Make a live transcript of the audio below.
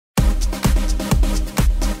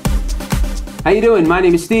How you doing? My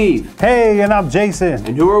name is Steve. Hey, and I'm Jason.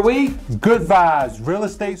 And who are we? Good Vibes Real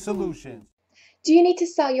Estate Solutions. Do you need to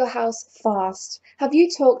sell your house fast? Have you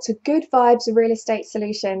talked to Good Vibes Real Estate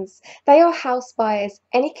Solutions? They are house buyers,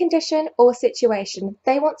 any condition or situation.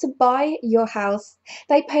 They want to buy your house.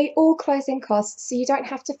 They pay all closing costs, so you don't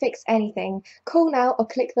have to fix anything. Call now or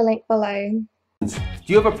click the link below. Do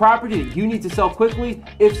you have a property that you need to sell quickly?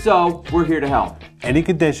 If so, we're here to help. Any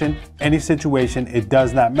condition, any situation, it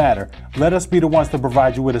does not matter. Let us be the ones to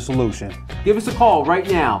provide you with a solution. Give us a call right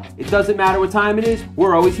now. It doesn't matter what time it is,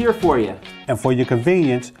 we're always here for you. And for your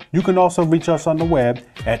convenience, you can also reach us on the web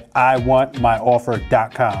at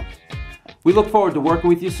iwantmyoffer.com. We look forward to working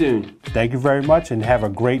with you soon. Thank you very much and have a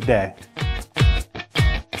great day.